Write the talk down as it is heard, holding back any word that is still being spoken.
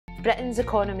Britain's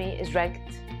economy is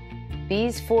rigged.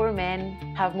 These four men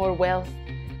have more wealth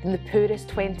than the poorest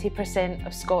 20%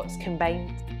 of Scots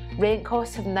combined. Rent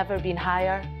costs have never been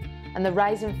higher, and they're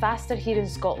rising faster here in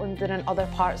Scotland than in other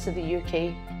parts of the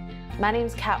UK. My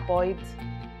name's Kat Boyd,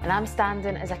 and I'm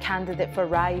standing as a candidate for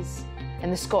Rise in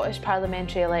the Scottish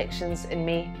parliamentary elections in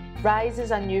May. Rise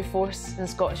is a new force in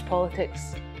Scottish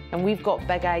politics, and we've got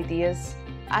big ideas.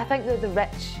 I think that the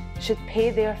rich should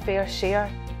pay their fair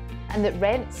share, and that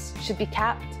rents should be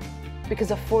capped, because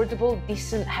affordable,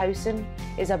 decent housing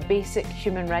is a basic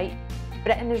human right.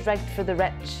 Britain is rigged for the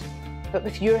rich, but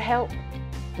with your help,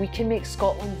 we can make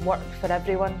Scotland work for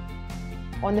everyone.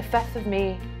 On the 5th of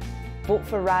May, vote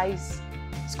for Rise,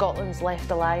 Scotland's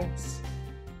Left Alliance.